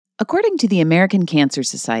According to the American Cancer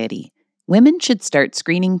Society, women should start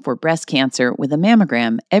screening for breast cancer with a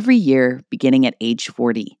mammogram every year beginning at age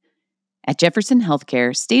 40. At Jefferson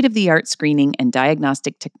Healthcare, state-of-the-art screening and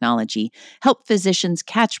diagnostic technology help physicians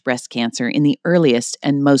catch breast cancer in the earliest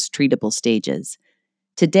and most treatable stages.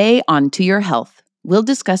 Today on To Your Health, we'll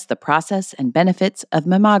discuss the process and benefits of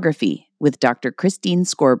mammography with Dr. Christine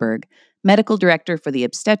Skorberg, Medical Director for the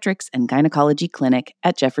Obstetrics and Gynecology Clinic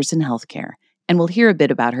at Jefferson Healthcare, and we'll hear a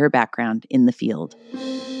bit about her background in the field.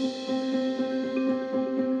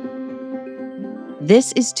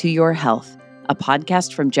 This is To Your Health, a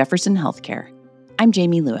podcast from Jefferson Healthcare. I'm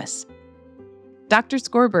Jamie Lewis. Dr.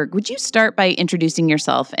 Skorberg, would you start by introducing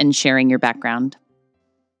yourself and sharing your background?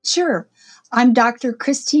 Sure. I'm Dr.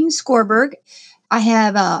 Christine Skorberg. I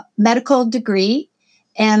have a medical degree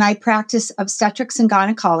and I practice obstetrics and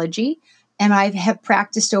gynecology, and I have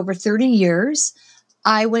practiced over 30 years.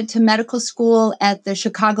 I went to medical school at the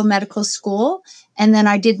Chicago Medical School, and then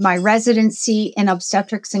I did my residency in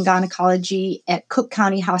obstetrics and gynecology at Cook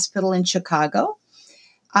County Hospital in Chicago.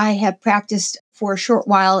 I have practiced for a short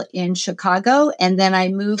while in Chicago, and then I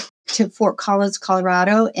moved to Fort Collins,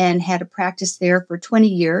 Colorado, and had a practice there for 20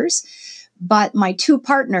 years. But my two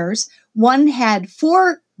partners, one had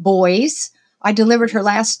 4 boys. I delivered her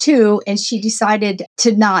last 2, and she decided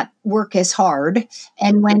to not work as hard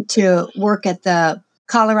and went to work at the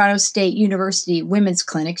Colorado State University Women's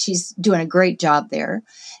Clinic. She's doing a great job there.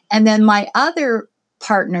 And then my other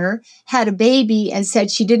partner had a baby and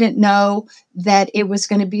said she didn't know that it was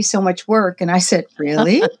going to be so much work. And I said,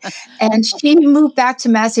 really? And she moved back to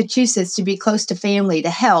Massachusetts to be close to family to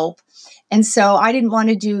help. And so I didn't want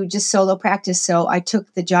to do just solo practice. So I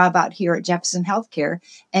took the job out here at Jefferson Healthcare,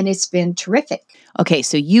 and it's been terrific. Okay,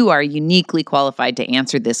 so you are uniquely qualified to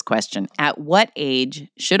answer this question. At what age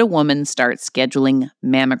should a woman start scheduling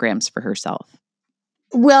mammograms for herself?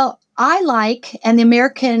 Well, I like, and the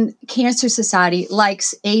American Cancer Society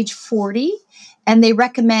likes age 40, and they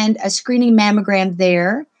recommend a screening mammogram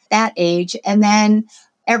there, that age, and then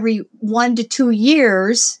every 1 to 2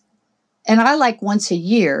 years, and I like once a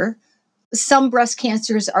year. Some breast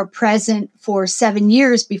cancers are present for 7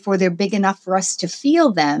 years before they're big enough for us to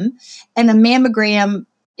feel them. And a mammogram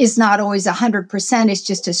is not always 100%. It's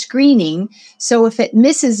just a screening. So if it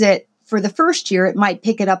misses it for the first year, it might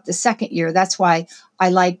pick it up the second year. That's why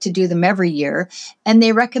I like to do them every year. And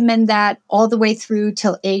they recommend that all the way through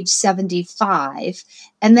till age 75.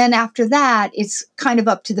 And then after that, it's kind of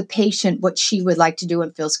up to the patient what she would like to do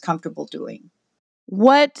and feels comfortable doing.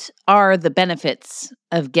 What are the benefits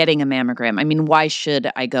of getting a mammogram? I mean, why should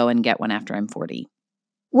I go and get one after I'm 40?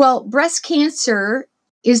 Well, breast cancer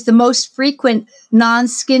is the most frequent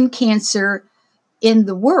non-skin cancer in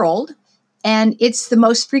the world, and it's the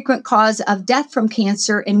most frequent cause of death from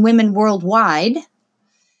cancer in women worldwide.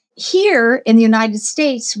 Here in the United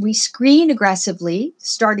States, we screen aggressively,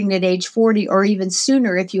 starting at age 40 or even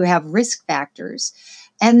sooner if you have risk factors,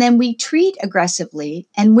 and then we treat aggressively,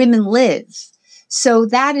 and women live. So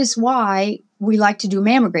that is why we like to do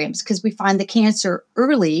mammograms, because we find the cancer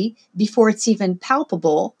early before it's even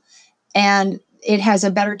palpable, and it has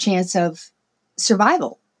a better chance of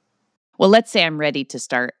survival. Well, let's say I'm ready to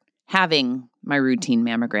start having my routine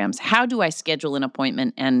mammograms. How do I schedule an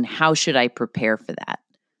appointment, and how should I prepare for that?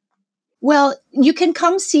 Well, you can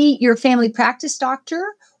come see your family practice doctor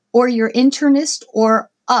or your internist or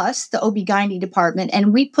us, the OB/GYN department,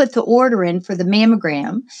 and we put the order in for the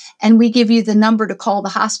mammogram, and we give you the number to call the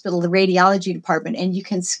hospital, the radiology department, and you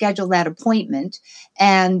can schedule that appointment.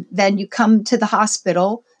 And then you come to the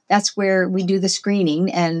hospital. That's where we do the screening,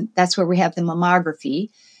 and that's where we have the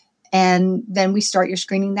mammography. And then we start your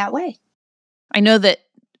screening that way. I know that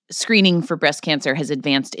screening for breast cancer has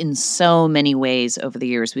advanced in so many ways over the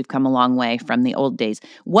years. We've come a long way from the old days.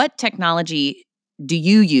 What technology do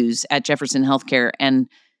you use at Jefferson Healthcare, and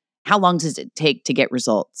how long does it take to get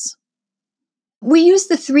results? We use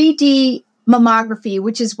the 3D mammography,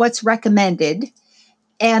 which is what's recommended.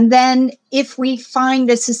 And then if we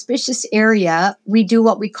find a suspicious area, we do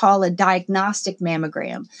what we call a diagnostic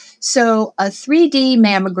mammogram. So a 3D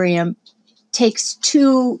mammogram takes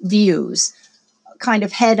 2 views, kind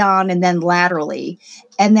of head on and then laterally.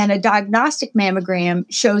 And then a diagnostic mammogram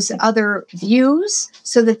shows other views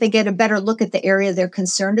so that they get a better look at the area they're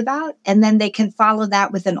concerned about. And then they can follow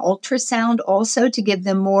that with an ultrasound also to give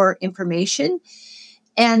them more information.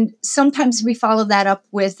 And sometimes we follow that up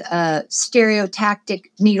with a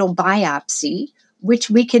stereotactic needle biopsy,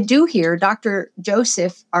 which we can do here. Dr.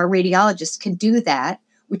 Joseph, our radiologist, can do that,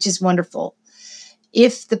 which is wonderful.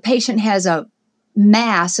 If the patient has a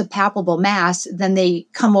mass, a palpable mass, then they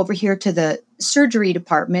come over here to the surgery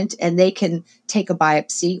department and they can take a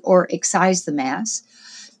biopsy or excise the mass.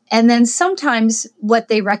 And then sometimes what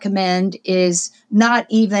they recommend is not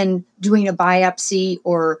even doing a biopsy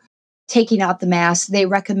or taking out the mass. They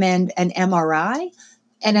recommend an MRI.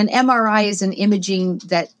 And an MRI is an imaging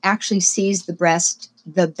that actually sees the breast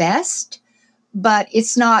the best, but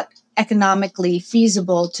it's not economically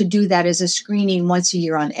feasible to do that as a screening once a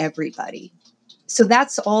year on everybody. So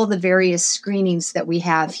that's all the various screenings that we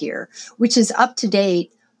have here, which is up to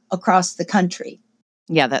date across the country.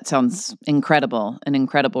 Yeah, that sounds incredible, an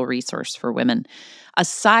incredible resource for women.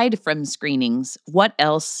 Aside from screenings, what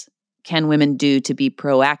else can women do to be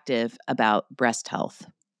proactive about breast health?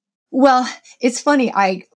 Well, it's funny.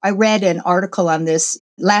 I read an article on this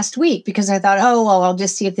last week because I thought, oh, well, I'll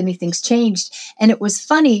just see if anything's changed. And it was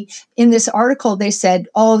funny. In this article, they said,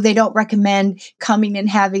 oh, they don't recommend coming and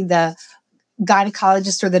having the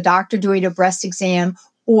gynecologist or the doctor doing a breast exam,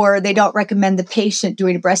 or they don't recommend the patient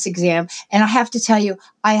doing a breast exam. And I have to tell you,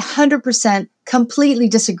 I 100% completely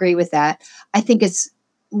disagree with that. I think it's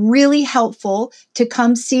really helpful to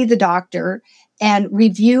come see the doctor and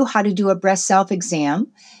review how to do a breast self-exam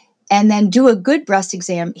and then do a good breast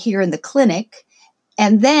exam here in the clinic.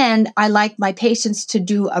 And then I like my patients to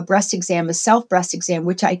do a breast exam, a self breast exam,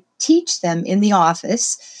 which I teach them in the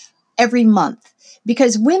office every month.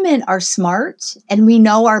 Because women are smart and we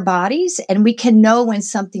know our bodies and we can know when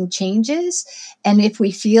something changes. And if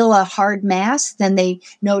we feel a hard mass, then they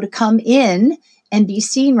know to come in and be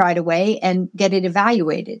seen right away and get it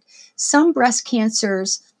evaluated. Some breast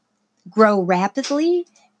cancers grow rapidly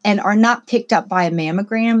and are not picked up by a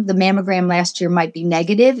mammogram. The mammogram last year might be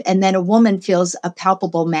negative, and then a woman feels a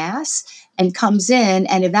palpable mass and comes in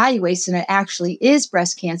and evaluates, and it actually is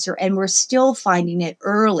breast cancer, and we're still finding it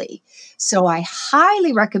early. So I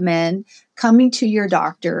highly recommend coming to your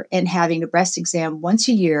doctor and having a breast exam once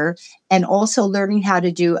a year, and also learning how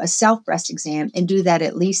to do a self breast exam and do that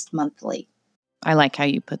at least monthly. I like how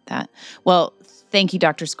you put that. Well, thank you,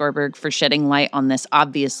 Dr. Skorberg, for shedding light on this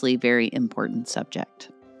obviously very important subject.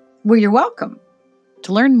 Well, you're welcome.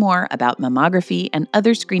 To learn more about mammography and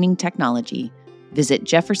other screening technology, visit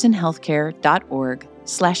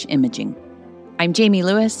jeffersonhealthcare.org/imaging. I'm Jamie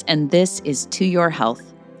Lewis, and this is To Your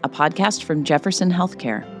Health, a podcast from Jefferson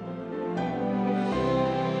Healthcare.